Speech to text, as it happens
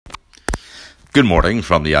Good morning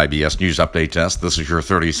from the IBS News Update Desk. This is your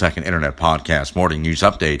 30-second Internet Podcast Morning News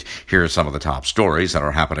Update. Here are some of the top stories that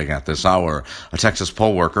are happening at this hour. A Texas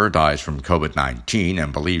poll worker dies from COVID-19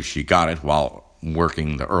 and believes she got it while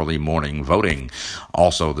working the early morning voting.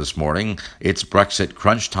 Also this morning, it's Brexit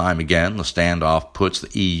crunch time again. The standoff puts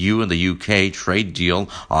the EU and the UK trade deal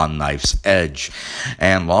on knife's edge.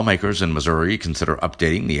 And lawmakers in Missouri consider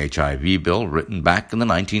updating the HIV bill written back in the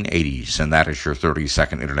 1980s. And that is your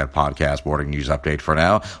 30-second Internet Podcast Morning News Update for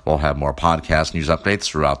now. We'll have more podcast news updates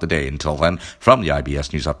throughout the day. Until then, from the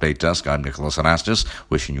IBS News Update Desk, I'm Nicholas Anastas,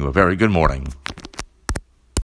 wishing you a very good morning.